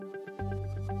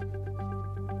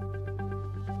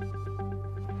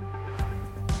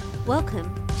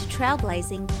Welcome to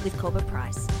Trailblazing with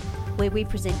CorbettPrice, where we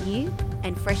present new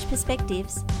and fresh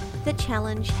perspectives that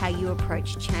challenge how you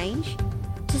approach change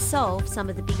to solve some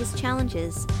of the biggest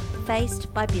challenges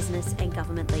faced by business and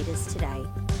government leaders today.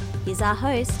 Here's our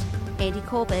host, Andy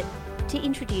Corbett, to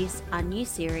introduce our new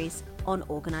series on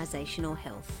organisational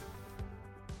health.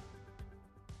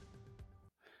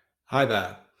 Hi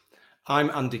there, I'm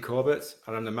Andy Corbett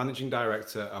and I'm the Managing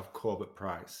Director of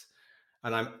CorbettPrice.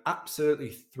 And I'm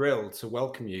absolutely thrilled to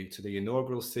welcome you to the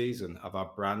inaugural season of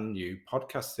our brand new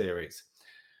podcast series.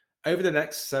 Over the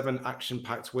next 7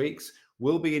 action-packed weeks,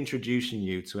 we'll be introducing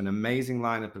you to an amazing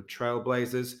lineup of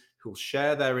trailblazers who will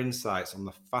share their insights on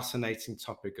the fascinating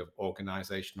topic of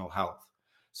organisational health.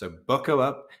 So buckle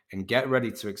up and get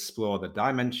ready to explore the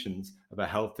dimensions of a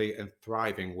healthy and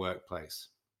thriving workplace.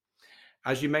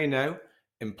 As you may know,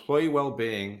 employee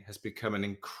well-being has become an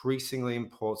increasingly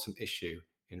important issue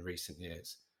in recent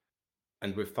years.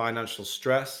 And with financial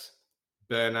stress,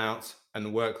 burnout,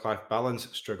 and work-life balance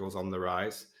struggles on the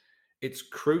rise, it's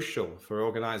crucial for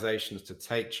organizations to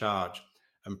take charge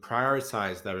and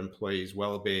prioritize their employees'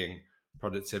 well-being,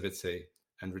 productivity,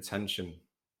 and retention.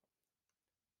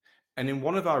 And in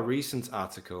one of our recent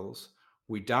articles,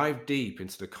 we dive deep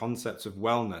into the concept of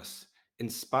wellness,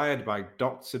 inspired by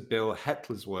Dr. Bill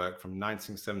Hetler's work from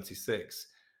 1976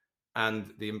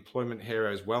 and the Employment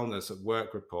Heroes Wellness at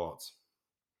Work report.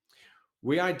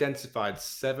 We identified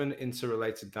 7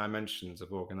 interrelated dimensions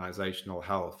of organizational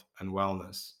health and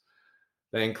wellness.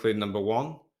 They include number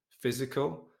 1,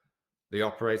 physical, the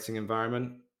operating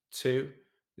environment. 2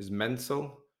 is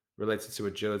mental, related to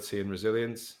agility and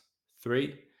resilience.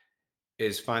 3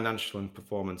 is financial and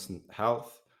performance and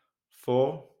health.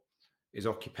 4 is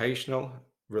occupational,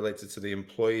 related to the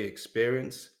employee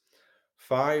experience.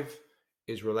 5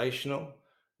 is relational,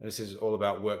 and this is all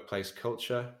about workplace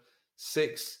culture.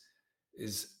 6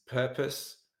 is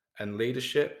purpose and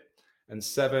leadership, and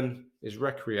 7 is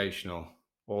recreational,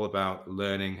 all about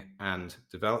learning and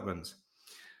development.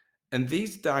 And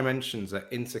these dimensions are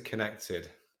interconnected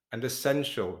and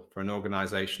essential for an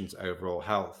organization's overall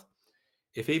health.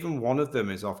 If even one of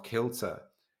them is off kilter,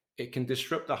 it can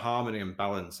disrupt the harmony and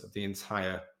balance of the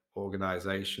entire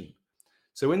organization.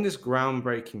 So in this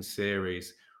groundbreaking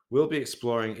series, we'll be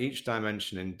exploring each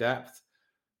dimension in depth,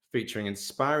 featuring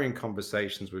inspiring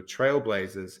conversations with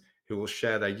trailblazers who will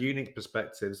share their unique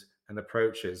perspectives and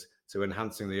approaches to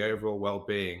enhancing the overall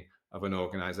well-being of an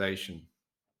organization.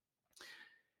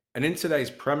 And in today's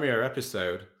premiere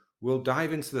episode, we'll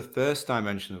dive into the first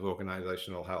dimension of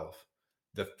organizational health,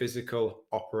 the physical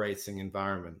operating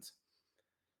environment.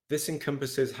 This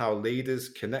encompasses how leaders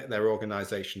connect their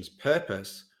organization's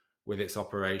purpose with its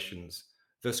operations,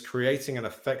 thus creating an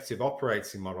effective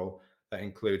operating model that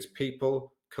includes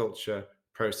people, culture,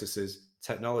 processes,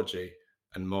 technology,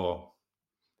 and more.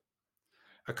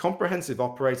 A comprehensive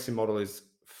operating model is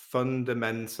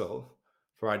fundamental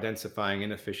for identifying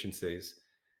inefficiencies,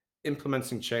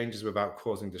 implementing changes without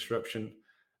causing disruption,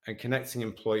 and connecting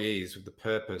employees with the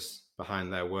purpose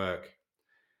behind their work.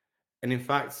 And in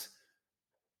fact,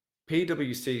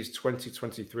 PwC's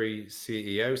 2023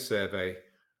 CEO survey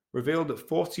revealed that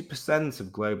 40%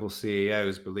 of global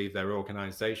CEOs believe their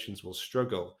organizations will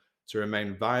struggle to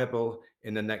remain viable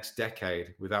in the next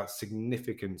decade without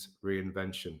significant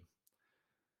reinvention.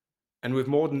 And with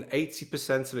more than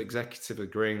 80% of executives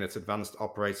agreeing that advanced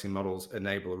operating models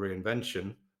enable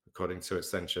reinvention, according to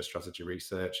Accenture Strategy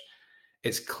Research,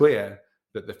 it's clear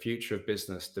that the future of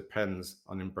business depends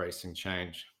on embracing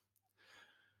change.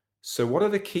 So what are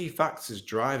the key factors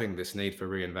driving this need for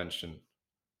reinvention?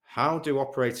 How do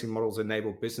operating models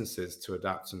enable businesses to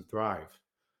adapt and thrive?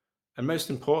 And most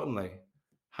importantly,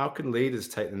 how can leaders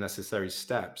take the necessary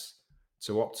steps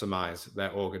to optimize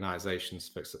their organizations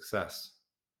for success?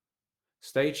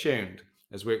 Stay tuned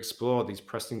as we explore these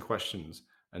pressing questions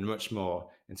and much more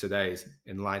in today's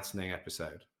enlightening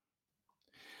episode.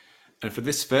 And for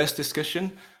this first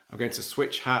discussion, I'm going to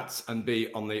switch hats and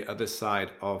be on the other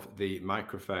side of the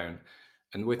microphone.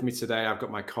 And with me today, I've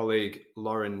got my colleague,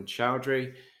 Lauren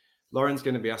Chowdhury. Lauren's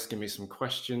going to be asking me some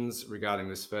questions regarding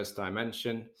this first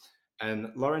dimension.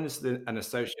 And Lauren is an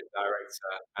associate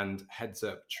director and heads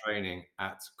up training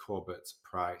at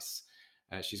CorbettPrice.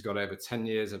 She's got over 10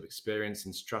 years of experience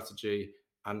in strategy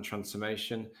and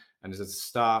transformation and is a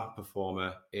star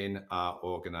performer in our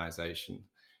organization.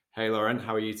 Hey, Lauren,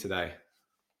 how are you today?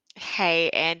 Hey,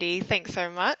 Andy, thanks so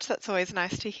much. That's always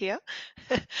nice to hear.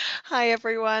 Hi,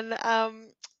 everyone.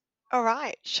 All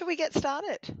right, shall we get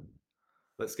started?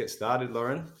 Let's get started,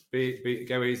 Lauren.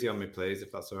 Go easy on me, please,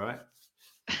 if that's all right.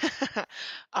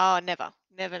 Oh, never.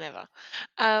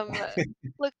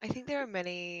 Look, I think there are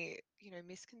many,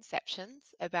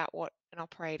 misconceptions about what an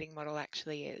operating model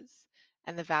actually is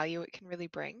and the value it can really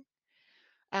bring.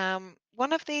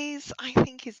 One of these, I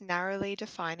think, is narrowly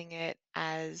defining it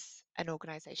as an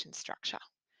organization structure.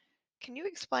 Can you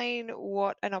explain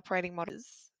what an operating model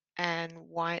is and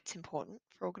why it's important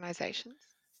for organizations?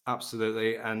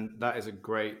 Absolutely. And that is a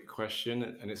great question.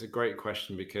 And it's a great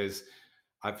question because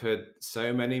I've heard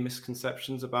so many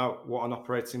misconceptions about what an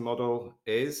operating model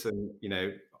is. And,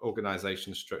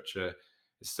 organization structure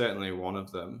is certainly one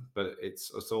of them, but it's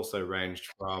also ranged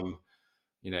from,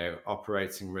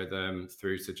 operating rhythm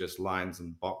through to just lines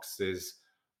and boxes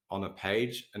on a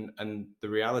page. And the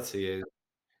reality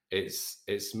is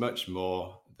it's much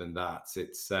more than that.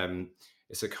 It's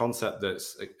a concept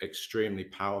that's extremely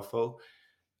powerful.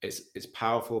 It's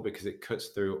powerful because it cuts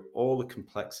through all the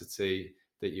complexity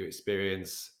that you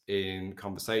experience in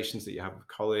conversations that you have with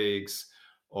colleagues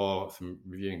or from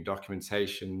reviewing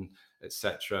documentation,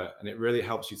 etc. And it really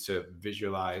helps you to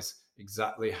visualize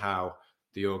exactly how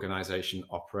the organization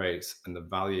operates and the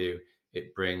value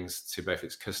it brings to both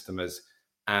its customers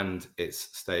and its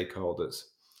stakeholders.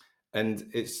 And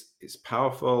it's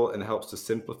powerful and helps to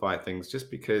simplify things just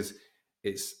because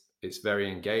it's very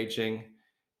engaging,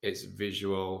 it's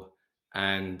visual,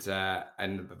 and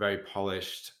very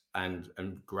polished and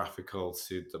graphical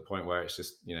to the point where it's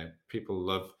just, people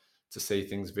love to see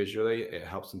things visually. It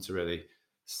helps them to really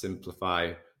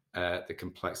simplify the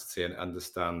complexity and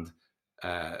understand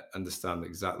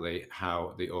exactly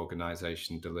how the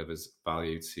organization delivers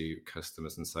value to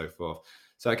customers and so forth.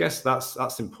 So I guess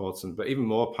that's important, but even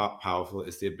more powerful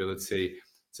is the ability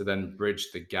to then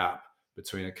bridge the gap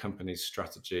between a company's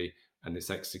strategy and its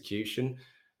execution.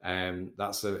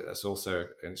 That's also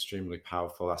an extremely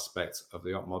powerful aspect of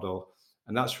the op model,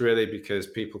 and that's really because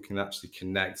people can actually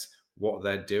connect what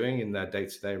they're doing in their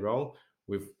day-to-day role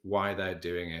with why they're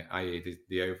doing it, i.e.,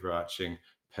 the overarching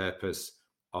purpose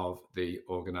of the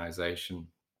organization.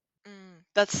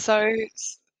 That's so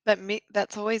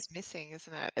that's always missing,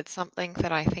 isn't it? It's something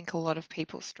that I think a lot of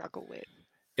people struggle with.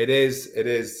 It is,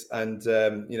 and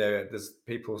there's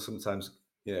people sometimes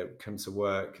come to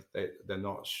work. They're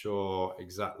not sure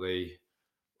exactly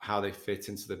how they fit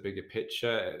into the bigger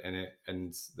picture,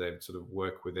 and they sort of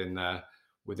work within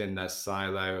their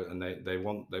silo, and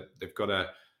they've got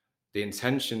the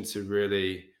intention to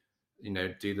really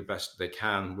do the best they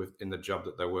can within the job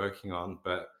that they're working on,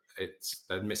 but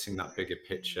they're missing that bigger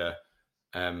picture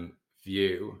um,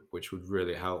 view, which would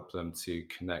really help them to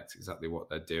connect exactly what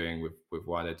they're doing with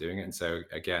why they're doing it. And so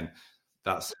again,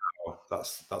 that's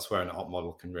where an op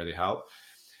model can really help.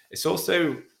 It's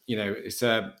also, it's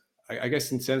I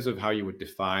guess in terms of how you would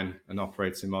define an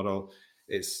operating model,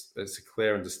 it's a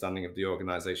clear understanding of the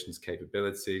organization's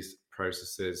capabilities,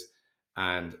 processes,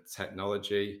 and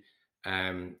technology.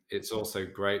 It's also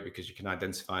great because you can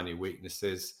identify any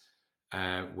weaknesses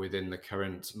within the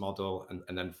current model.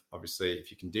 And then obviously,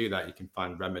 if you can do that, you can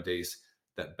find remedies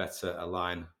that better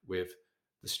align with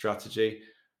the strategy.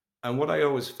 And what I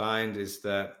always find is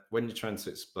that when you're trying to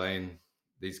explain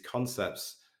these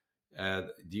concepts,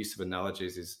 the use of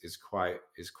analogies is quite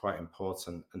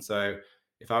important. And so,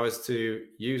 if I was to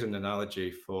use an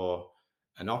analogy for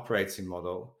an operating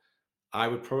model, I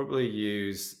would probably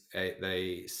use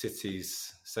a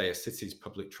city's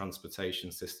public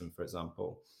transportation system, for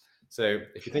example. So,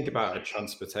 if you think about a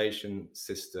transportation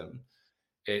system,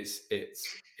 it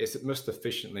must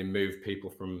efficiently move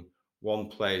people from one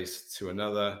place to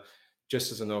another,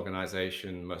 just as an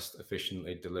organization must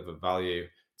efficiently deliver value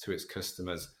to its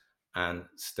customers and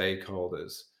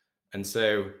stakeholders. And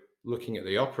so, looking at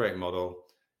the operating model,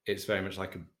 it's very much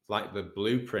like the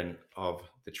blueprint of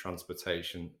the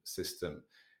transportation system,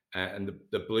 and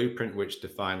the blueprint which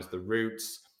defines the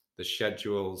routes, the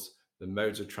schedules, the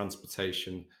modes of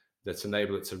transportation that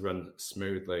enable it to run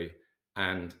smoothly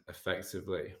and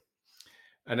effectively.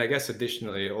 And I guess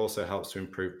additionally, it also helps to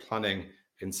improve planning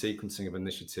and sequencing of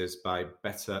initiatives by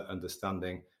better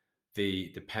understanding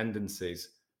the dependencies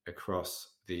across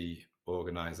the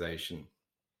organization.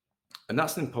 And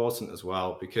that's important as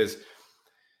well, because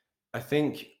I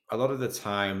think a lot of the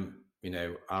time,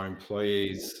 our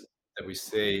employees that we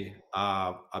see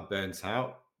are burnt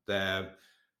out. They're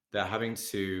having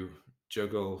to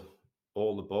juggle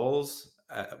all the balls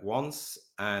at once,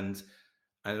 and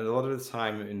a lot of the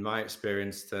time, in my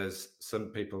experience, there's some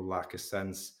people lack a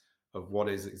sense of what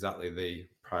is exactly the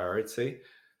priority.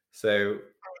 So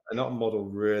an op model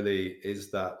really is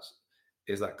that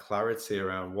clarity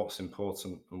around what's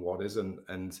important and what isn't.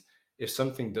 And if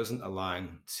something doesn't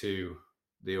align to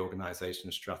the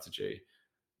organization strategy,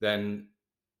 then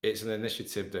it's an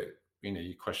initiative that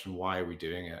you question, why are we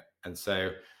doing it? And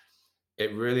so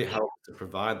it really helps to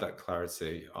provide that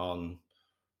clarity on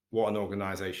what an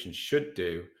organization should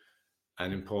do,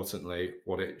 and importantly,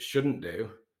 what it shouldn't do,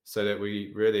 so that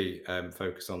we really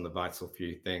focus on the vital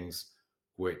few things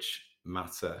which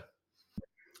matter.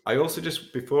 I also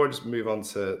just, before I just move on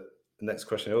to the next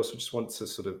question, I also just want to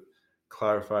sort of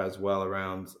clarify as well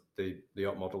around the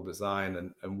op model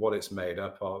design and what it's made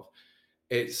up of.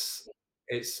 It's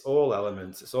it's all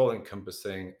elements, it's all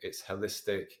encompassing, it's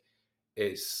holistic,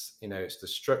 it's, it's the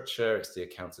structure, it's the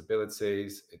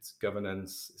accountabilities, it's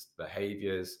governance, it's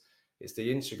behaviors, it's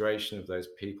the integration of those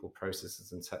people,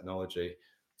 processes, and technology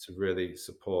to really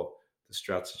support the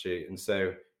strategy. And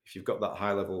so if you've got that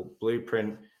high level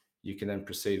blueprint, you can then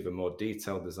proceed with a more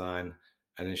detailed design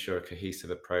and ensure a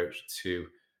cohesive approach to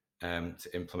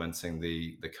implementing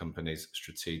the company's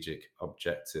strategic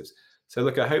objectives. So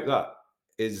look, I hope that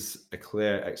is a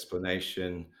clear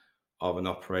explanation of an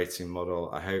operating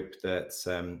model. I hope that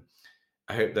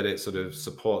it sort of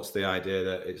supports the idea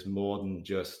that it's more than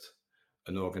just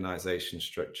an organization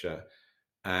structure,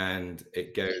 and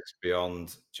it goes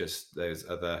beyond just those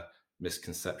other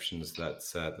misconceptions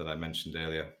that I mentioned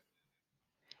earlier.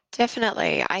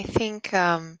 Definitely. I think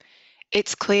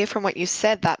it's clear from what you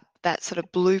said that that sort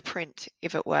of blueprint,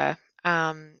 if it were,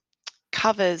 um,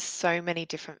 covers so many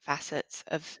different facets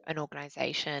of an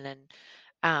organization. And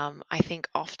I think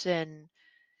often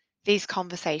these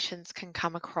conversations can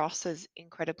come across as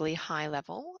incredibly high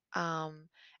level.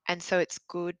 And so it's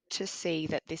good to see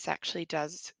that this actually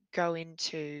does go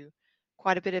into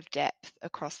quite a bit of depth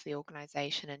across the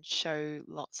organization and show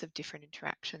lots of different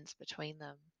interactions between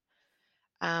them.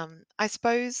 I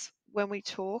suppose when we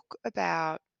talk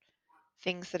about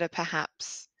things that are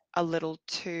perhaps a little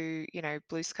too,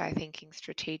 blue sky thinking,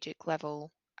 strategic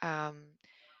level, um,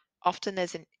 often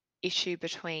there's an issue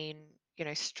between,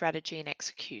 strategy and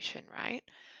execution, right?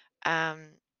 Um,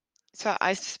 so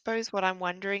I suppose what I'm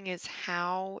wondering is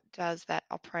how does that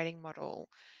operating model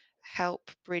help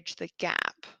bridge the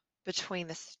gap between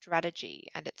the strategy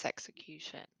and its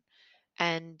execution?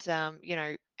 And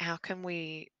how can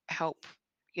we help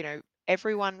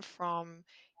everyone from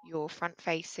your front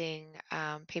facing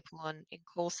people on in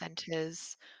call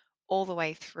centers all the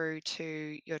way through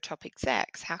to your top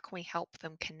execs? How can we help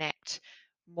them connect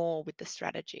more with the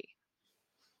strategy?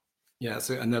 Yeah,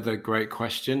 so another great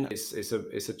question. It's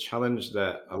a challenge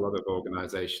that a lot of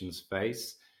organizations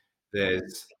face.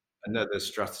 There's another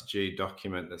strategy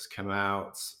document that's come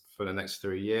out for the next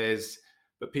 3 years,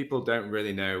 but people don't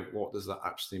really know, what does that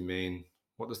actually mean?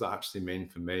 What does that actually mean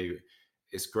for me?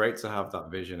 It's great to have that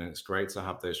vision and it's great to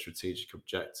have those strategic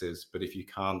objectives, but if you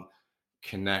can't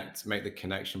make the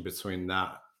connection between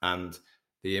that and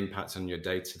the impact on your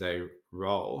day-to-day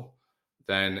role,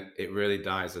 then it really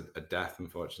dies a death,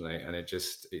 unfortunately, and it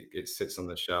sits on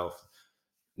the shelf,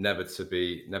 never to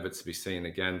be seen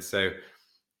again. So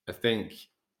I think,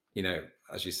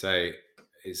 as you say,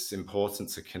 it's important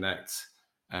to connect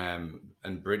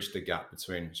and bridge the gap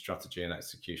between strategy and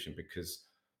execution, because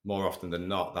more often than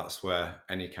not, that's where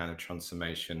any kind of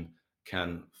transformation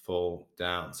can fall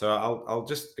down. So I'll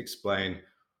just explain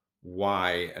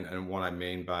why and what I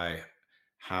mean by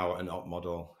how an op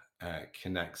model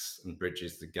connects and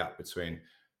bridges the gap between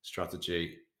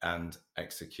strategy and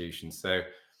execution. So,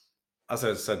 as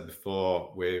I said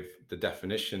before, with the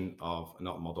definition of an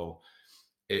op model,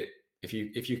 it if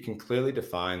you can clearly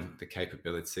define the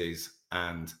capabilities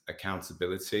and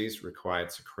accountabilities required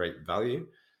to create value,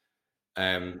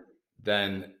 um,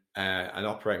 then an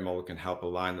operating model can help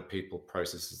align the people,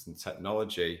 processes, and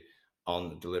technology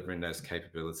on delivering those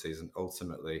capabilities and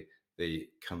ultimately the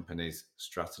company's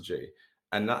strategy.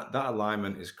 And that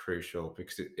alignment is crucial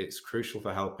because it's crucial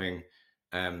for helping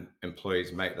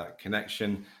employees make that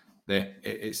connection.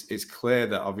 It's clear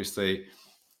that obviously,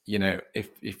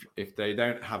 if they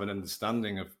don't have an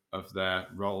understanding of their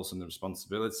roles and the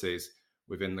responsibilities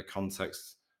within the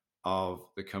context of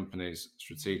the company's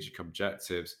strategic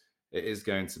objectives, it is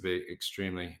going to be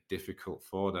extremely difficult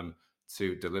for them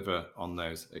to deliver on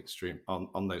those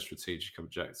strategic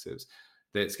objectives.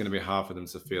 It's going to be hard for them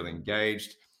to feel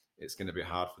engaged. It's going to be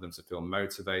hard for them to feel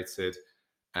motivated,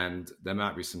 and there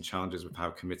might be some challenges with how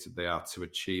committed they are to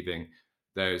achieving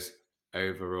those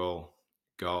overall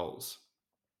goals.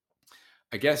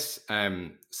 I guess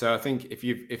so. I think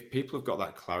if people have got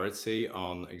that clarity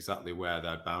on exactly where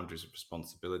their boundaries of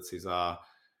responsibilities are,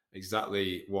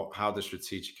 exactly how the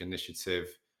strategic initiative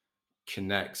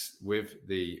connects with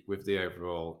the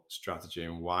overall strategy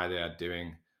and why they are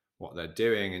doing what they're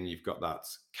doing, and you've got that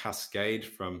cascade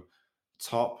from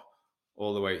top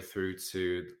all the way through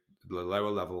to the lower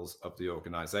levels of the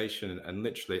organization, and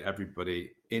literally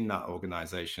everybody in that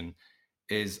organization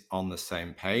is on the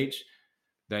same page,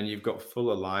 then you've got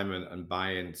full alignment and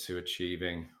buy-in to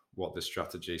achieving what the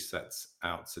strategy sets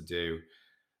out to do.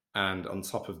 And on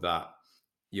top of that,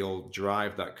 you'll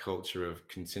drive that culture of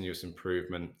continuous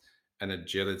improvement and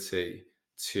agility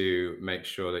to make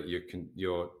sure that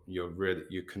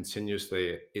you're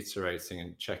continuously iterating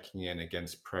and checking in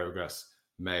against progress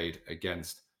made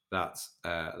against that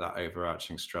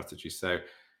overarching strategy. So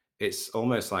it's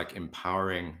almost like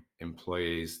empowering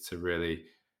employees to really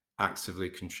actively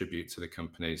contribute to the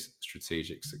company's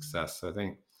strategic success. So I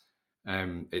think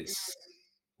it's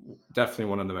definitely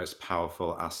one of the most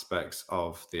powerful aspects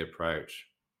of the approach.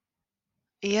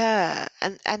 Yeah,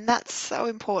 and that's so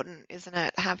important, isn't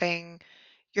it? Having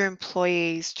your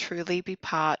employees truly be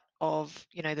part of,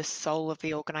 the soul of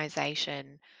the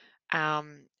organization.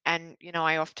 And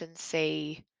I often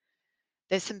see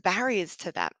there's some barriers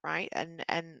to that, right? And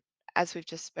as we've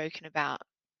just spoken about,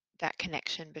 that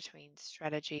connection between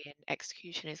strategy and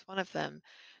execution is one of them.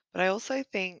 But I also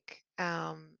think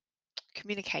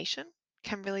communication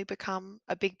can really become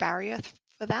a big barrier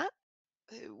for that.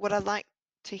 What I'd like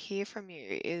to hear from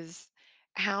you is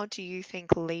how do you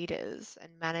think leaders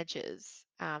and managers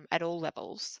at all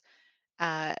levels,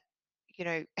 uh,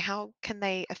 how can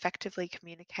they effectively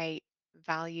communicate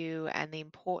value and the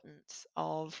importance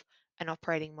of an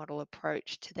operating model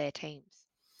approach to their teams?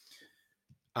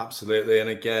 Absolutely. And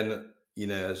again,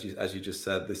 as you just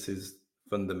said, this is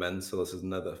fundamental. This is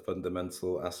another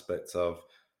fundamental aspect of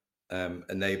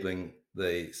enabling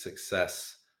the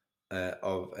success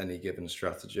of any given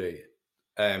strategy.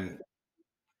 Um,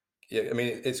 yeah, I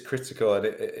mean, it's critical, and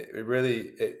it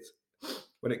really it's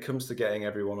when it comes to getting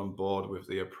everyone on board with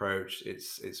the approach,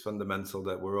 it's fundamental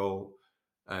that we're all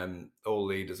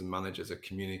leaders and managers are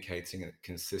communicating it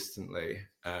consistently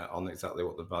on exactly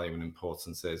what the value and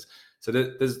importance is. So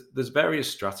there's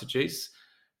various strategies.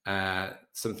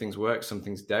 Some things work, some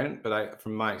things don't. But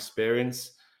from my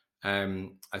experience,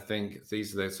 I think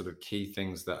these are the sort of key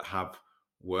things that have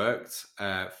worked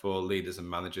for leaders and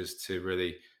managers to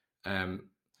really um,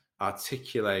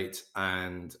 articulate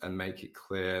and make it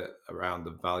clear around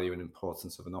the value and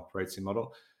importance of an operating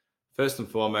model. First and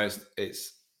foremost,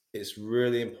 it's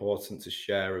really important to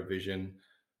share a vision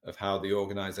of how the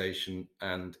organization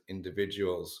and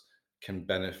individuals can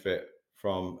benefit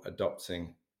from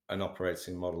adopting an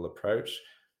operating model approach,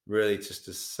 really just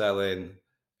to sell in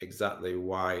exactly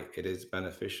why it is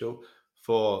beneficial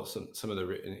for some of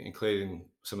the including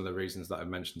some of the reasons that I've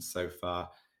mentioned so far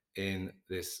in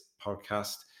this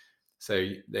podcast. So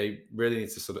they really need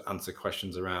to sort of answer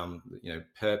questions around,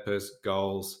 purpose,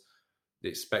 goals, the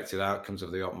expected outcomes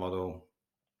of the op model.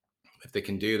 If they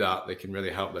can do that, they can really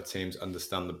help their teams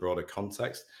understand the broader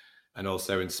context and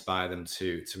also inspire them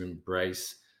to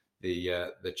embrace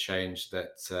the change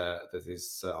that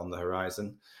is on the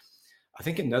horizon. I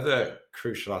think another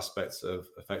crucial aspect of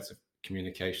effective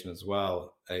communication as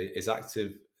well is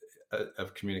active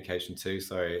of communication too.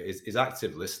 Sorry, is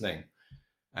active listening.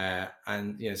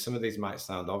 And some of these might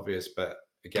sound obvious, but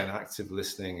again, active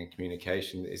listening and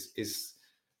communication is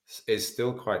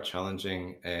still quite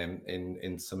challenging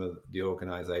in some of the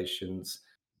organizations.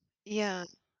 Yeah,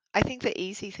 I think the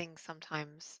easy things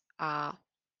sometimes are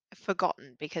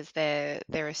forgotten because they're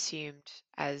assumed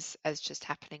as just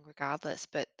happening regardless,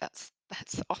 but that's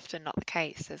often not the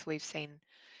case, as we've seen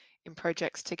in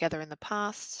projects together in the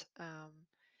past,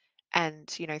 and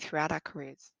throughout our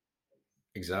careers.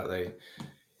 Exactly,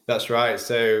 that's right.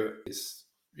 So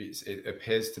it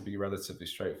appears to be relatively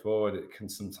straightforward. It can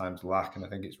sometimes lack, and I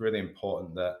think it's really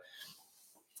important that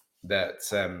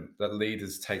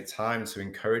leaders take time to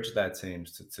encourage their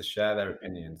teams to share their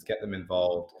opinions, get them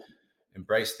involved,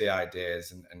 embrace the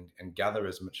ideas, and gather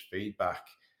as much feedback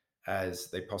as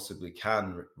they possibly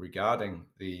can regarding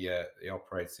the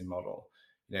operating model.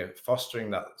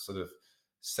 Fostering that sort of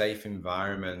safe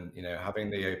environment. Having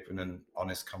the open and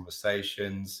honest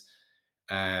conversations,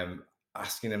 um,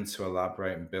 asking them to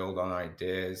elaborate and build on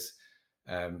ideas.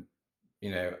 Um,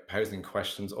 posing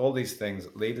questions, all these things,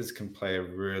 leaders can play a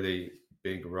really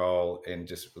big role in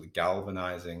just really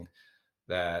galvanizing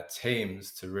their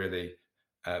teams to really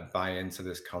buy into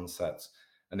this concept.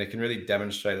 And they can really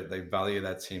demonstrate that they value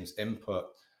their team's input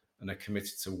and are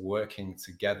committed to working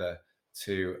together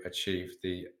to achieve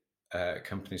the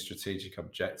company's strategic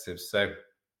objectives. So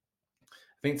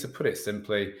I think, to put it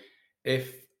simply,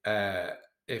 if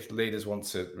if leaders want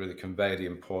to really convey the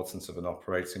importance of an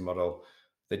operating model,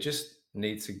 they just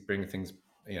need to bring things,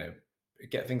 you know,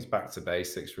 get things back to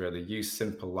basics. Really, use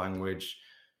simple language,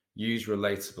 use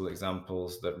relatable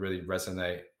examples that really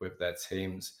resonate with their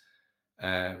teams.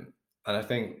 And I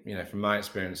think, from my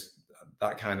experience,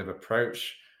 that kind of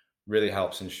approach really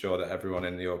helps ensure that everyone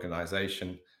in the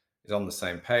organization is on the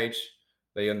same page.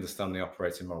 They understand the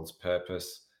operating model's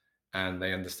purpose, and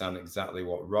they understand exactly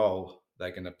what role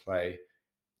they're going to play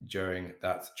during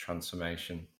that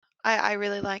transformation. I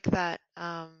really like that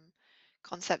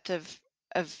concept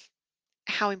of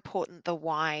how important the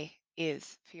why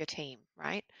is for your team,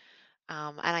 right?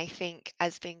 And I think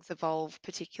as things evolve,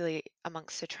 particularly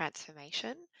amongst the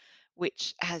transformation,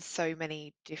 which has so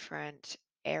many different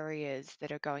areas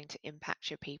that are going to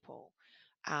impact your people,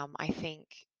 I think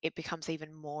it becomes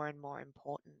even more and more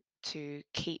important to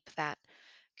keep that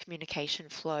communication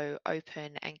flow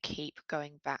open and keep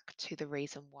going back to the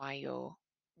reason why you're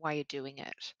doing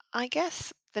it. I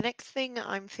guess the next thing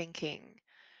I'm thinking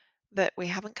that we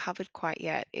haven't covered quite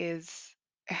yet is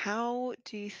how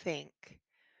do you think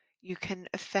you can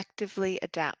effectively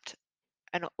adapt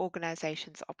an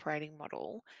organization's operating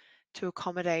model to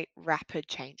accommodate rapid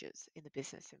changes in the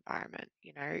business environment?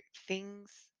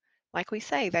 Things, like we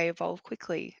say, they evolve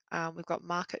quickly. We've got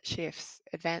market shifts,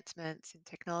 advancements in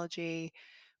technology,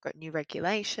 got new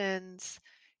regulations,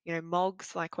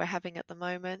 MOGs like we're having at the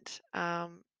moment.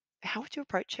 How would you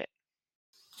approach it?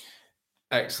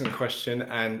 Excellent question.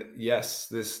 And yes,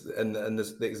 this and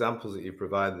there's the examples that you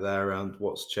provided there around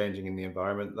what's changing in the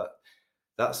environment,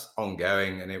 that's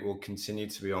ongoing, and it will continue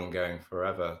to be ongoing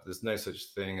forever. There's no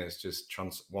such thing as just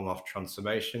one-off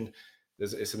transformation.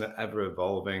 It's an ever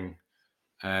evolving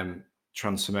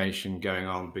transformation going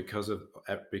on because of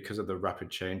the rapid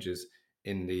changes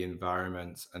in the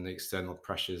environment and the external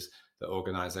pressures that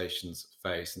organizations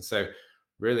face. And so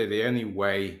really the only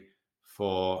way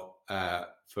for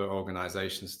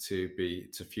organizations to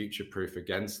future proof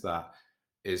against that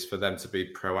is for them to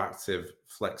be proactive,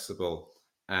 flexible,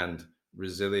 and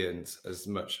resilient as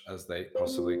much as they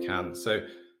possibly can. So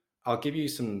I'll give you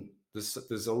some.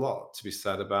 There's a lot to be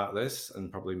said about this,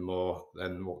 and probably more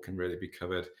than what can really be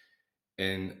covered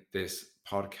in this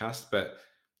podcast. But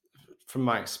from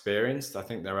my experience, I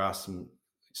think there are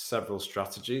several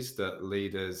strategies that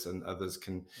leaders and others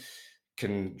can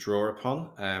draw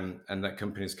upon, and that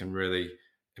companies can really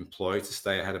employ to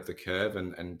stay ahead of the curve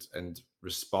and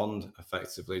respond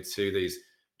effectively to these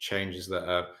changes that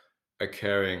are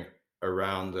occurring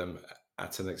around them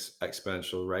at an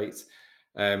exponential rate.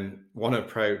 One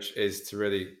approach is to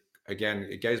really, again,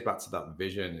 it goes back to that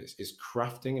vision. Is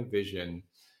crafting a vision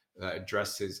that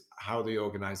addresses how the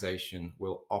organization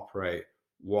will operate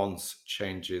once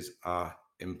changes are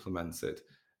implemented.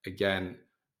 Again,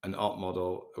 an op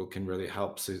model can really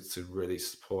help to really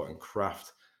support and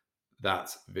craft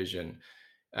that vision.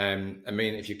 I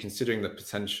mean, if you're considering the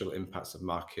potential impacts of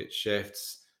market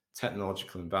shifts,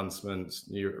 technological advancements,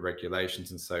 new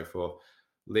regulations, and so forth,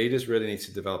 leaders really need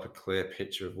to develop a clear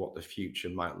picture of what the future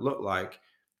might look like,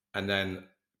 and then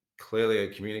clearly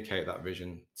communicate that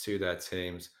vision to their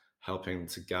teams, helping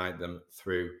to guide them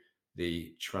through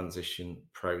the transition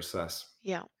process.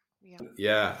 Yeah, yeah,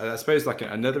 Yeah, and I suppose like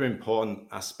another important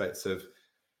aspect of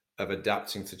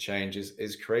adapting to changes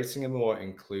is creating a more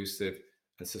inclusive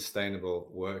and sustainable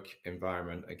work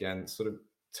environment. Again, sort of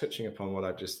touching upon what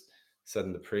I just said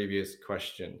in the previous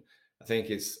question, I think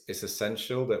it's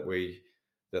essential that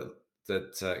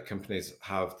companies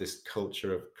have this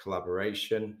culture of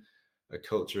collaboration, a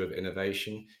culture of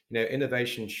innovation.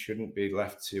 Innovation shouldn't be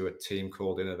left to a team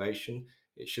called innovation.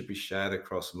 It should be shared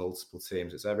across multiple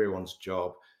teams. It's everyone's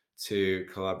job to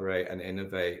collaborate and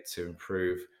innovate to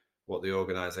improve what the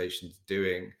organization's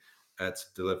doing to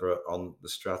deliver on the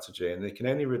strategy. And they can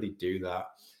only really do that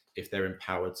if they're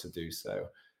empowered to do so.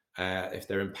 If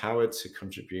they're empowered to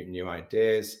contribute new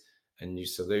ideas and new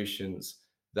solutions,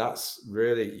 that's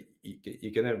really,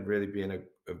 you're going to really be in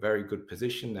a very good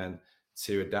position then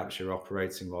to adapt your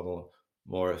operating model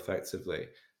more effectively.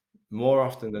 More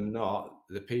often than not,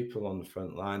 the people on the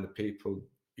front line, the people,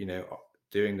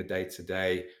 doing the day to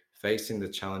day, facing the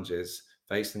challenges,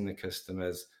 facing the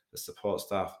customers, the support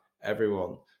staff,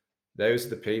 everyone, those are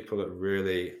the people that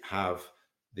really have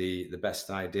the best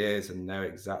ideas and know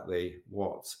exactly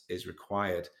what is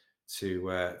required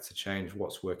to change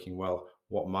what's working well,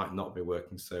 what might not be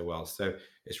working so well. So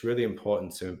it's really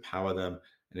important to empower them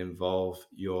and involve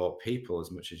your people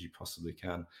as much as you possibly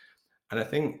can. And I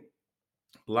think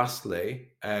lastly,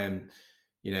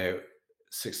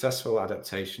 successful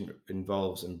adaptation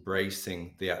involves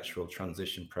embracing the actual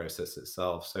transition process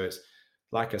itself. So it's,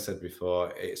 like I said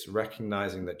before, it's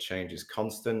recognizing that change is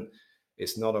constant.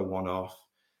 It's not a one-off.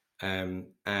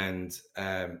 And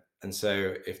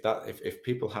so if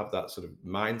people have that sort of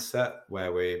mindset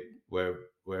where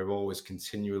we're always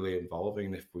continually evolving,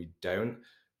 and if we don't,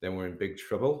 then we're in big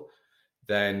trouble.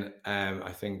 Then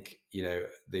I think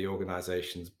the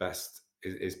organization's best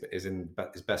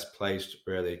is best placed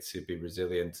really to be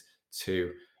resilient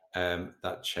to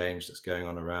that change that's going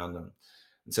on around them.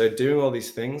 And so, doing all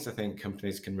these things, I think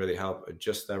companies can really help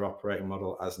adjust their operating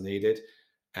model as needed,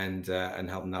 and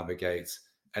help navigate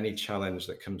any challenge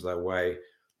that comes their way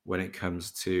when it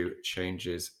comes to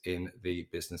changes in the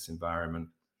business environment.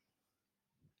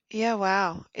 Yeah,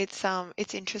 wow. It's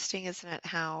interesting, isn't it,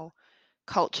 how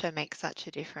culture makes such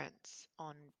a difference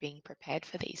on being prepared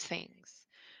for these things.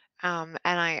 And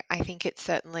I think it's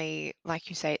certainly, like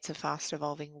you say, it's a fast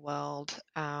evolving world.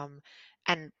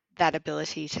 And that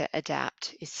ability to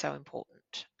adapt is so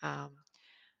important.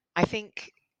 I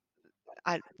think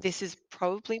this is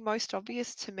probably most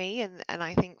obvious to me, and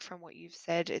I think from what you've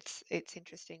said, it's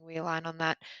interesting we align on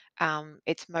that.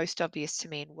 It's most obvious to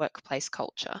me in workplace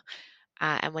culture,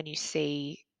 and when you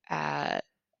see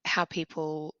how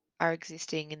people are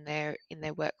existing in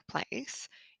their workplace,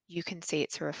 you can see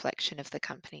it's a reflection of the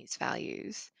company's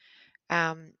values.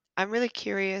 I'm really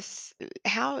curious,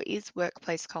 how is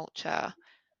workplace culture,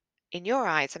 in your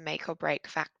eyes, a make or break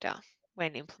factor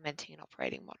when implementing an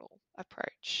operating model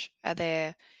approach? Are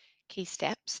there key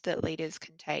steps that leaders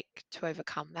can take to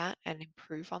overcome that and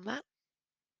improve on that?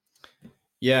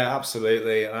 Yeah,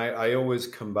 absolutely. And I always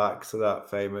come back to that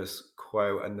famous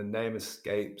quote, and the name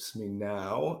escapes me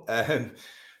now.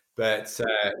 But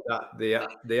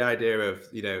the idea of,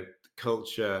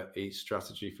 culture eats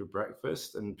strategy for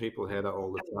breakfast, and people hear that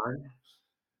all the time.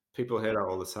 People hear that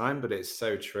all the time, but it's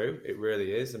so true. It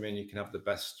really is. I mean, you can have the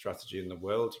best strategy in the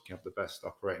world, you can have the best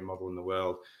operating model in the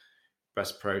world,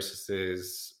 best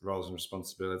processes, roles and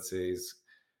responsibilities,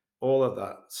 all of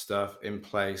that stuff in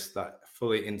place, that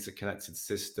fully interconnected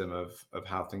system of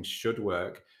how things should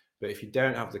work. But if you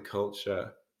don't have the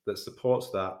culture that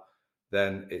supports that,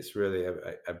 then it's really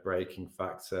a breaking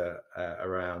factor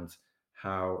around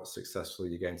how successful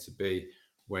you're going to be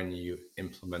when you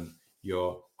implement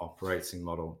your operating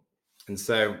model. And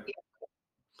so,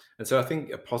 and so I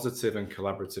think a positive and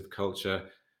collaborative culture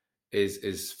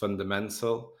is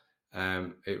fundamental.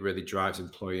 It really drives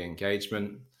employee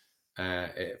engagement.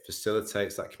 It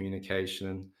facilitates that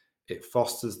communication. It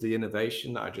fosters the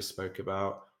innovation that I just spoke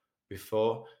about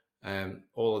before.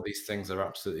 All of these things are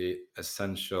absolutely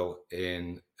essential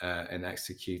in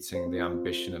executing the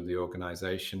ambition of the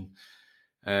organization.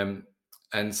 Um,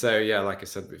 and so, yeah, like I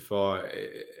said before,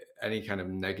 any kind of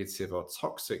negative or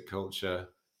toxic culture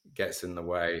gets in the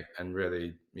way and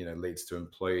really, leads to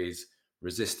employees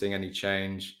resisting any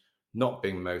change, not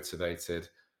being motivated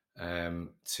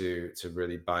to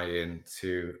really buy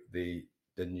into the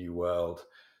new world.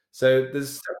 So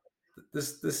there's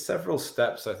several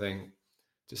steps, I think,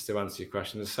 just to answer your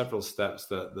question. There's several steps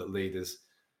that leaders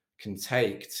can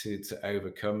take to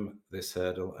overcome this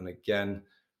hurdle. And again,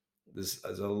 there's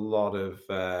a lot of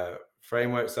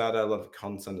frameworks out there, a lot of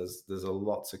content. There's a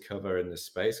lot to cover in this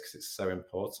space because it's so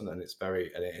important, and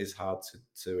it is hard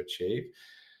to achieve.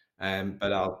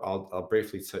 But I'll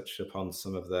briefly touch upon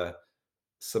some of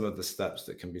the steps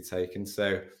that can be taken.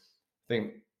 So I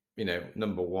think,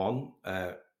 number one,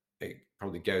 it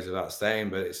probably goes without saying,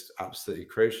 but it's absolutely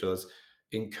crucial, is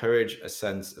encourage a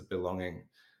sense of belonging.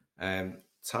 Time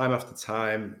after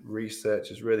time, research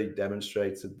has really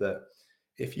demonstrated that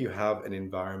if you have an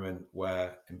environment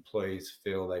where employees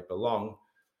feel they belong,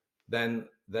 then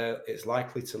it's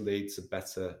likely to lead to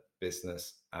better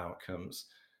business outcomes.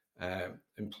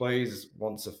 Employees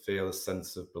want to feel a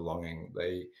sense of belonging.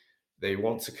 They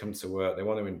want to come to work. They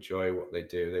want to enjoy what they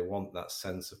do. They want that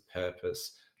sense of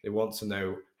purpose. They want to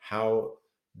know how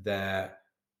their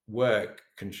work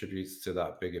contributes to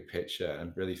that bigger picture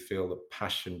and really feel the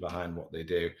passion behind what they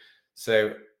do.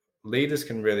 So leaders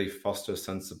can really foster a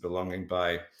sense of belonging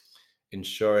by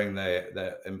ensuring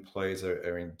their employees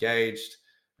are engaged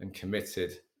and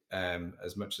committed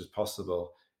as much as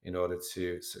possible in order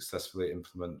to successfully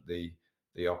implement the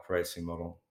operating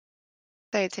model.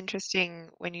 So it's interesting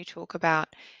when you talk about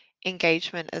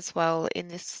engagement as well in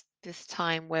this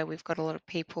time where we've got a lot of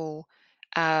people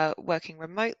working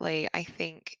remotely. I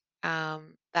think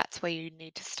that's where you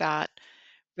need to start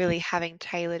really having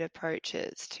tailored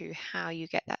approaches to how you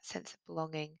get that sense of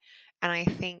belonging. And I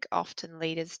think often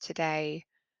leaders today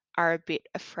are a bit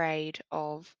afraid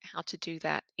of how to do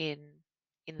that in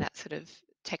that sort of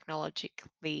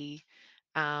technologically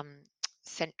um,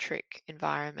 centric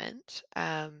environment.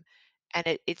 And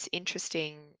it's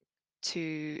interesting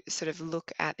to sort of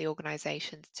look at the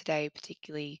organizations today,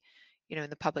 particularly, in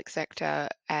the public sector,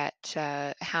 at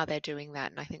how they're doing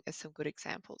that. And I think there's some good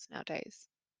examples nowadays.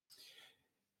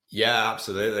 Yeah,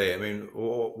 absolutely. I mean,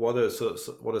 what are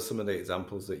some of the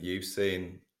examples that you've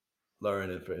seen,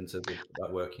 Lauren, in terms of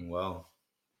that working well?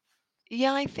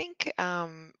 Yeah, I think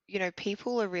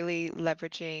people are really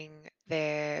leveraging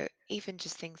their even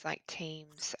just things like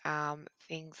Teams,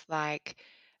 things like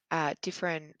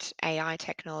different AI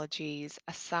technologies,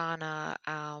 Asana,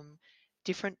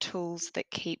 different tools that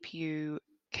keep you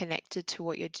connected to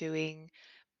what you're doing,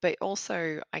 but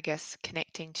also, I guess,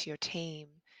 connecting to your team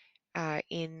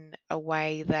in a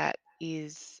way that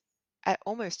is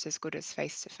almost as good as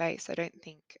face to face. I don't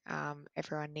think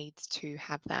everyone needs to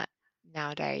have that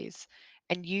nowadays.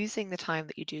 And using the time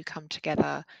that you do come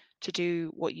together to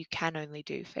do what you can only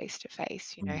do face to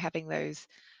face, Mm, having those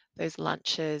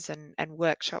lunches and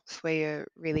workshops where you're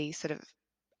really sort of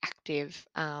active,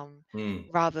 mm,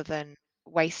 rather than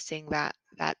wasting that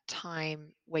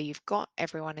time where you've got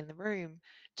everyone in the room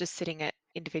just sitting at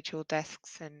individual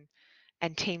desks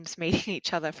and teams meeting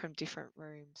each other from different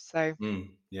rooms. So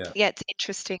yeah. yeah, it's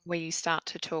interesting where you start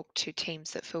to talk to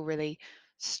teams that feel really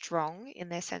strong in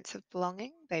their sense of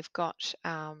belonging. They've got,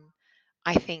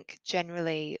 I think,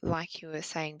 generally, like you were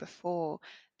saying before,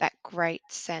 that great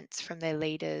sense from their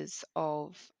leaders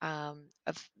of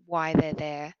why they're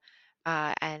there,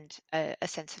 and a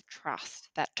sense of trust.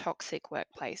 That toxic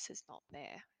workplace is not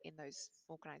there in those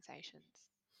organizations.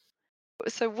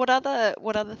 So what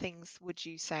other things would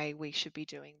you say we should be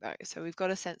doing though? So we've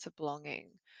got a sense of belonging.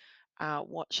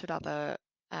 What should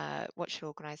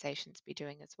organizations be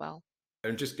doing as well?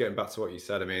 And just getting back to what you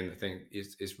said, I mean, I think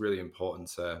it's really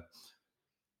important to.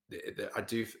 I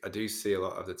do see a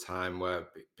lot of the time where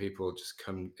people just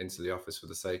come into the office for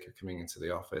the sake of coming into the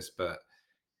office, but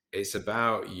it's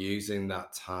about using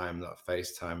that time, that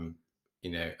face time,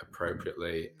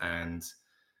 appropriately. And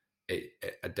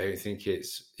I don't think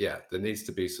it's, yeah, there needs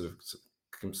to be sort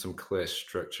of some clear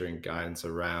structure and guidance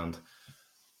around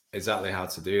exactly how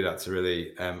to do that to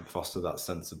really foster that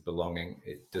sense of belonging.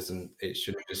 It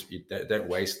shouldn't just, you don't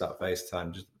waste that face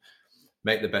time. Just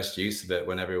make the best use of it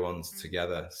when everyone's Mm.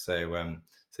 together. So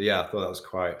yeah, I thought that was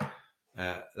quite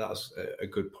that was a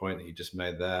good point that you just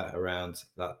made there around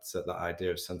that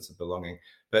idea of sense of belonging.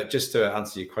 But just to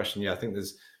answer your question, yeah, I think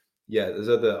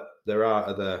there are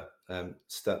other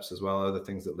steps as well, other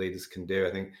things that leaders can do.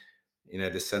 I think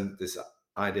this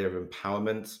idea of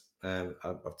empowerment.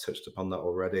 I've touched upon that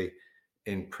already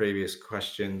in previous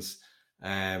questions.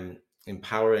 Um,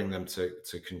 Empowering them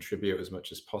to contribute as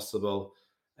much as possible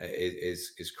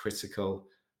is critical.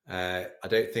 I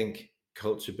don't think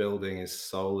culture building is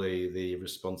solely the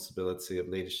responsibility of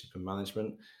leadership and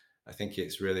management. I think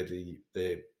it's really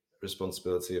the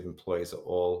responsibility of employees at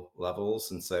all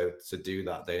levels, and so to do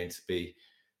that, they need to be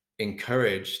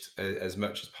encouraged as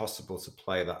much as possible to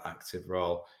play that active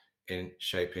role in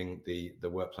shaping the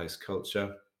workplace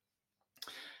culture.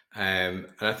 And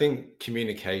I think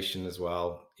communication as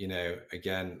well,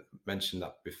 again, mentioned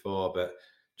that before, but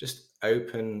just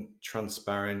open,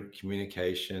 transparent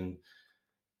communication.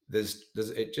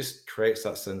 It just creates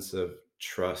that sense of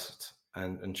trust,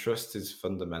 and trust is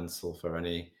fundamental for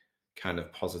any kind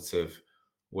of positive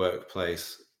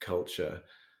workplace culture.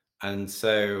 And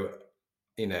so,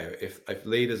 if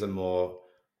leaders are more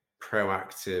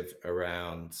proactive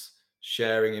around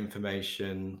sharing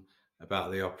information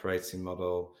about the operating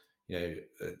model,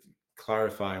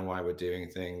 clarifying why we're doing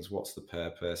things, what's the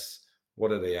purpose,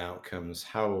 what are the outcomes,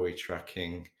 how are we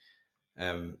tracking,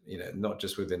 not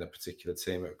just within a particular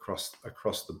team, across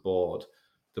the board.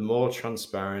 The more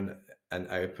transparent and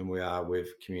open we are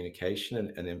with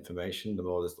communication and information, the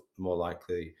more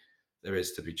likely there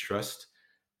is to be trust,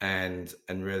 and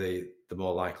really the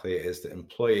more likely it is that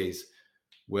employees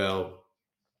will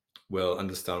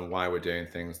understand why we're doing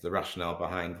things, the rationale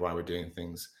behind why we're doing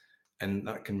things, and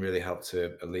that can really help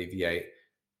to alleviate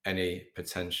any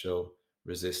potential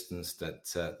resistance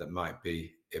that might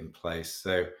be in place.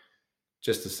 So,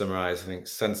 just to summarize, I think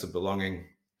sense of belonging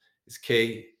is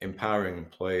key, empowering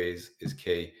employees is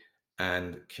key,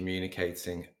 and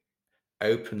communicating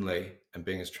openly and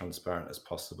being as transparent as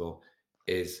possible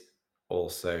is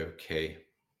also key.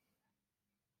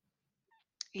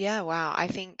 Yeah, wow. I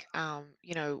think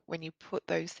when you put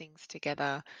those things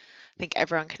together, I think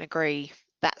everyone can agree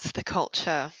that's the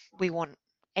culture we want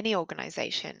any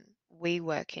organization we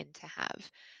work in to have.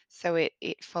 So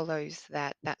it follows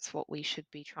that that's what we should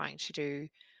be trying to do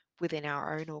within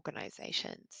our own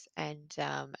organizations, and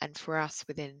for us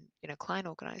within client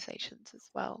organizations as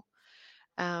well.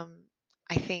 Um,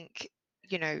 I think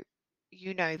you know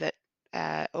that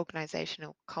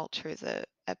organizational culture is a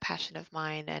passion of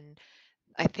mine, and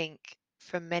I think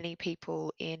for many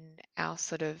people in our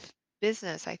sort of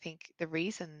business, I think the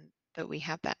reason that we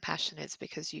have that passion is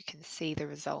because you can see the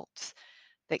results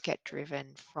that get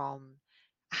driven from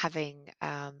having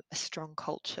a strong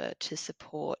culture to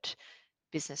support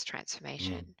business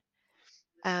transformation.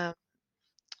 Mm. Um,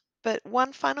 but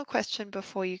one final question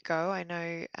before you go. I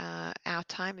know our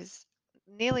time is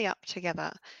nearly up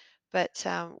together, but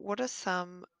what are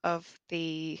some of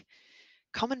the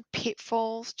common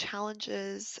pitfalls,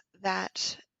 challenges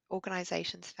that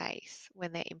organizations face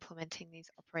when they're implementing these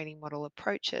operating model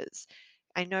approaches?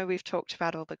 I know we've talked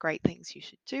about all the great things you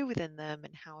should do within them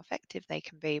and how effective they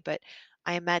can be, but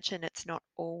I imagine it's not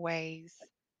always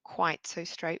quite so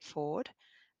straightforward.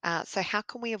 So how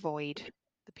can we avoid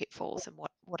the pitfalls and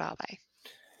what are they?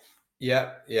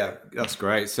 Yeah, that's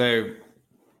great. So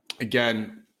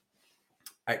again,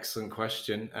 excellent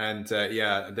question. And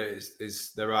yeah,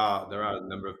 there are a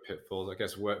number of pitfalls. I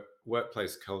guess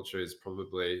workplace culture is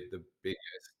probably the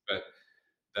biggest, but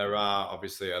there are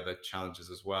obviously other challenges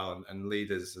as well, and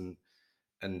leaders and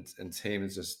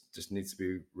teams just need to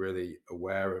be really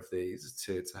aware of these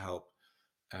to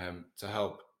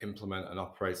help implement an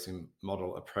operating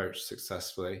model approach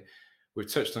successfully. We've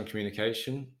touched on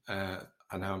communication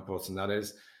and how important that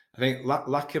is. I think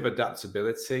lack of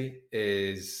adaptability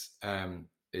is a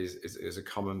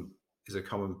common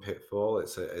pitfall.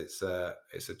 It's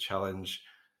a challenge.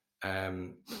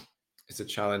 Um, it's a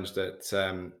challenge that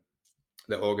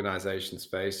organisations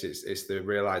face. It's the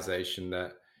realization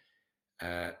that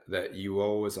you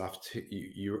always have to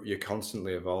you're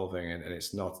constantly evolving, and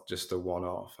it's not just a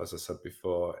one-off. As I said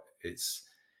before, it's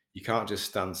you can't just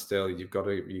stand still. You've got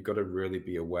to really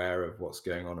be aware of what's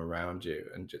going on around you,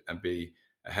 and be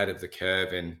ahead of the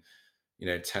curve in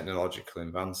technological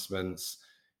advancements,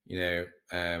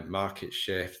 market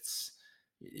shifts.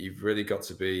 You've really got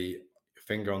to be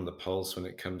finger on the pulse when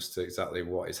it comes to exactly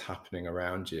what is happening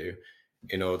around you,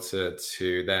 in order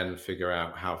to then figure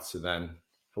out how to then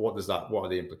what are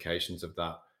the implications of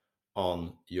that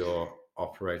on your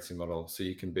operating model, so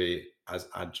you can be as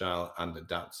agile and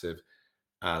adaptive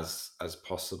as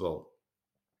possible.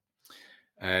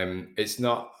 It's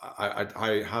not.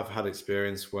 I have had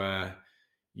experience where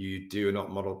you do an op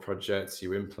model project,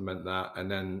 you implement that, and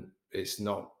then it's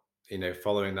not,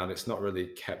 following that, it's not really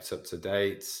kept up to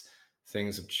date.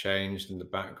 Things have changed in the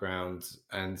background,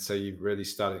 and so you really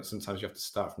start. Sometimes you have to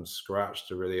start from scratch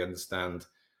to really understand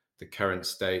the current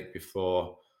state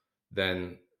before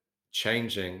then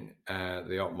changing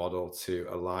the op model to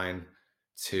align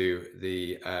to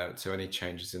any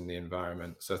changes in the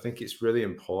environment. So I think it's really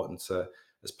important to,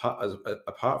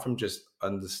 apart from just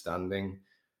understanding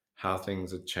how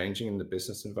things are changing in the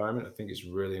business environment, I think it's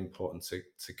really important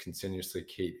to continuously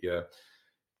keep your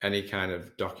any kind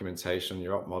of documentation on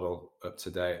your op model up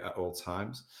to date at all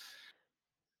times.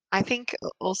 I think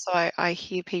also I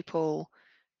hear people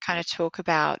kind of talk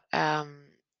about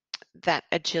that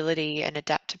agility and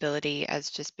adaptability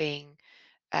as just being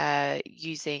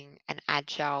using an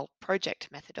agile project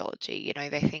methodology.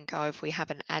 They think, oh, if we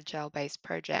have an agile based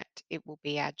project, it will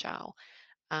be agile.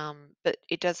 But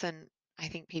it doesn't, I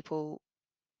think people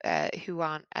who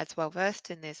aren't as well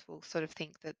versed in this will sort of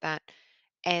think that that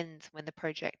ends when the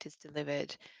project is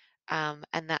delivered.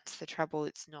 And that's the trouble.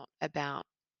 It's not about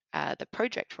the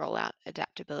project rollout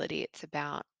adaptability, it's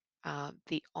about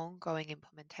the ongoing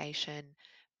implementation,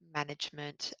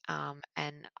 management,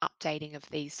 and updating of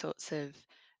these sorts of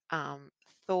um,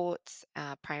 thoughts,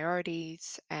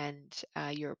 priorities, and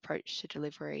your approach to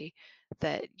delivery,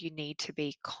 that you need to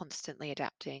be constantly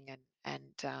adapting and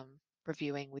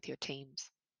reviewing with your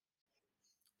teams.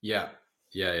 Yeah,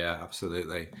 yeah,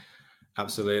 absolutely.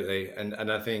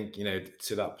 And I think,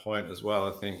 to that point as well,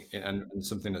 I think, and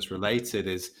something that's related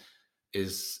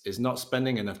is not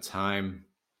spending enough time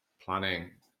planning.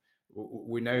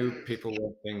 We know people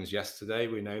want things yesterday.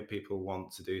 We know people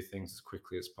want to do things as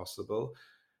quickly as possible,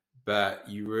 but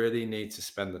you really need to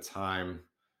spend the time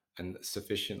and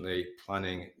sufficiently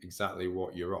planning exactly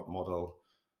what your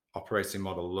operating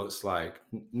model looks like,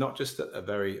 not just at a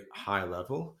very high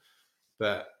level,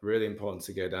 but really important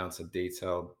to go down to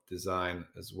detailed design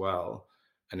as well,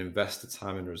 and invest the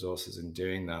time and resources in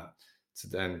doing that, to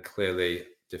then clearly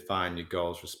define your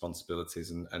goals, responsibilities,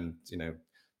 and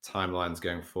timelines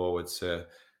going forward to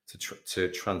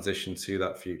transition to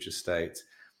that future state.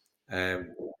 Um,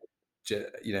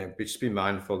 just be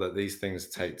mindful that these things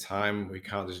take time. We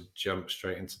can't just jump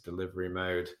straight into delivery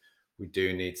mode. We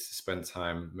do need to spend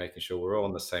time making sure we're all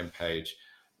on the same page,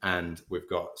 and we've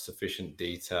got sufficient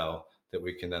detail that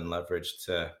we can then leverage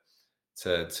to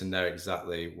know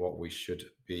exactly what we should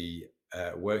be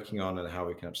working on, and how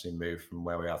we can actually move from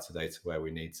where we are today to where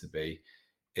we need to be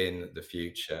in the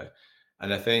future.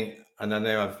 And I think, and I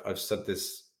know I've said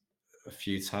this a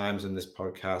few times in this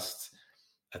podcast,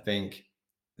 I think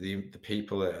the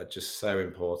people are just so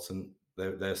important.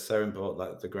 They're so important,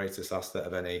 like the greatest asset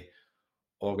of any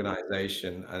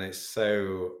organization, and it's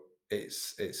a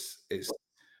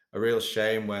real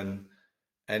shame when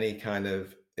any kind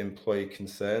of employee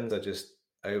concerns are just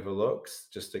overlooked,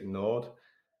 just ignored.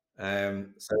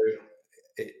 So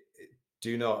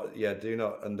do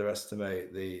not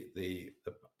underestimate the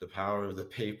power of the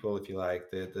people, if you like,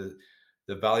 the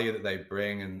value that they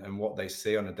bring, and what they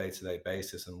see on a day-to-day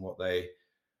basis, and what they,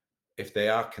 if they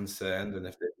are concerned, and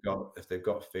if they've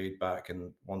got feedback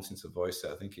and wanting to voice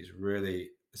it, I think it's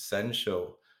really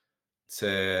essential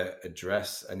to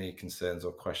address any concerns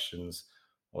or questions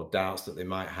or doubts that they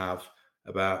might have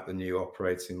about the new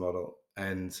operating model,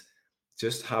 and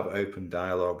just have open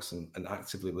dialogues, and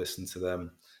actively listen to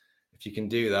them. If you can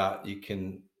do that, you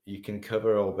can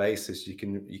cover all bases. You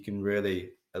can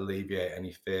really alleviate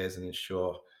any fears and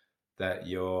ensure that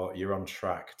you're on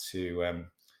track to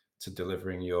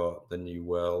delivering the new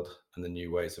world and the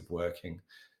new ways of working.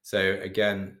 So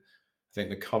again, I think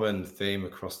the common theme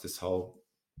across this whole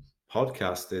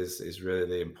podcast is really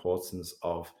the importance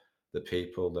of the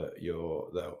people that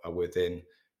are within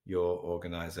your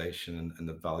organization, and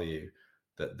the value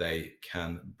that they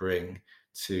can bring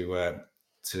to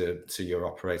your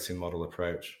operating model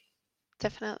approach.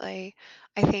 Definitely.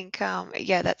 I think,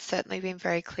 yeah, that's certainly been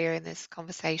very clear in this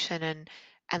conversation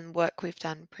and work we've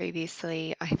done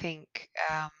previously. I think,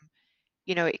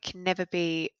 it can never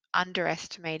be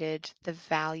underestimated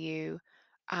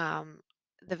um,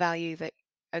 the value that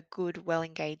a good,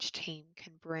 well-engaged team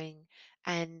can bring.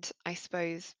 And I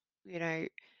suppose, you know,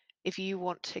 if you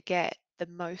want to get the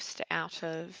most out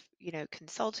of,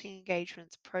 consulting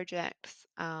engagements, projects,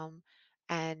 and,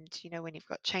 when you've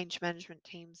got change management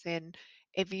teams in,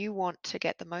 if you want to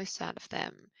get the most out of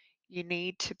them, you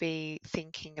need to be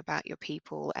thinking about your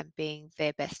people and being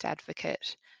their best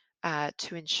advocate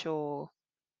to ensure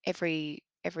every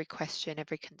question,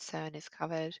 every concern is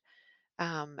covered.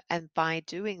 And by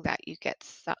doing that, you get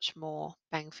such more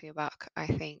bang for your buck, I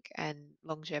think, and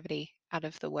longevity out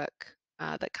of the work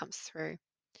that comes through.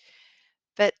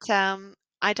 But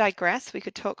I digress. We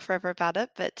could talk forever about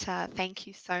it, but thank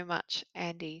you so much,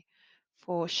 Andy,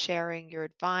 for sharing your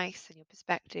advice and your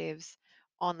perspectives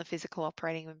on the physical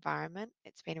operating environment.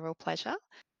 It's been a real pleasure.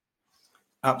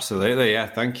 Absolutely. Yeah.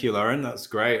 Thank you, Lauren. That's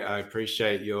great. I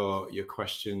appreciate your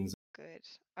questions. Good.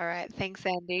 All right. Thanks,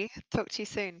 Andy. Talk to you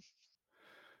soon.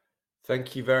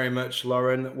 Thank you very much,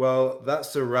 Lauren. Well,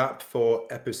 that's a wrap for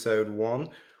episode 1.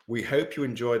 We hope you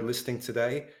enjoyed listening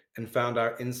today and found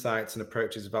our insights and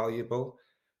approaches valuable.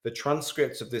 The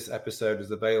transcript of this episode is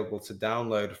available to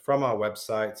download from our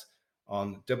website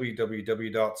on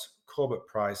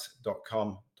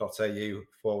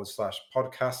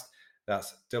www.corbettprice.com.au/podcast.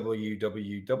 That's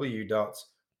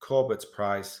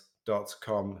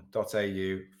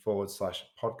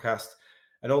www.corbettprice.com.au/podcast.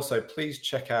 And also, please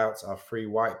check out our free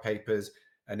white papers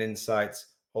and insights,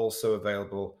 also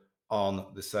available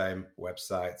on the same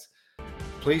website.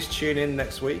 Please tune in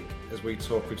next week as we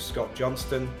talk with Scott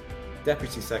Johnston,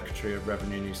 Deputy Secretary of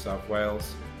Revenue New South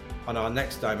Wales, on our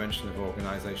next dimension of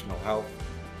organisational health: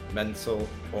 mental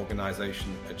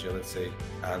organisation agility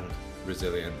and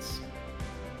resilience.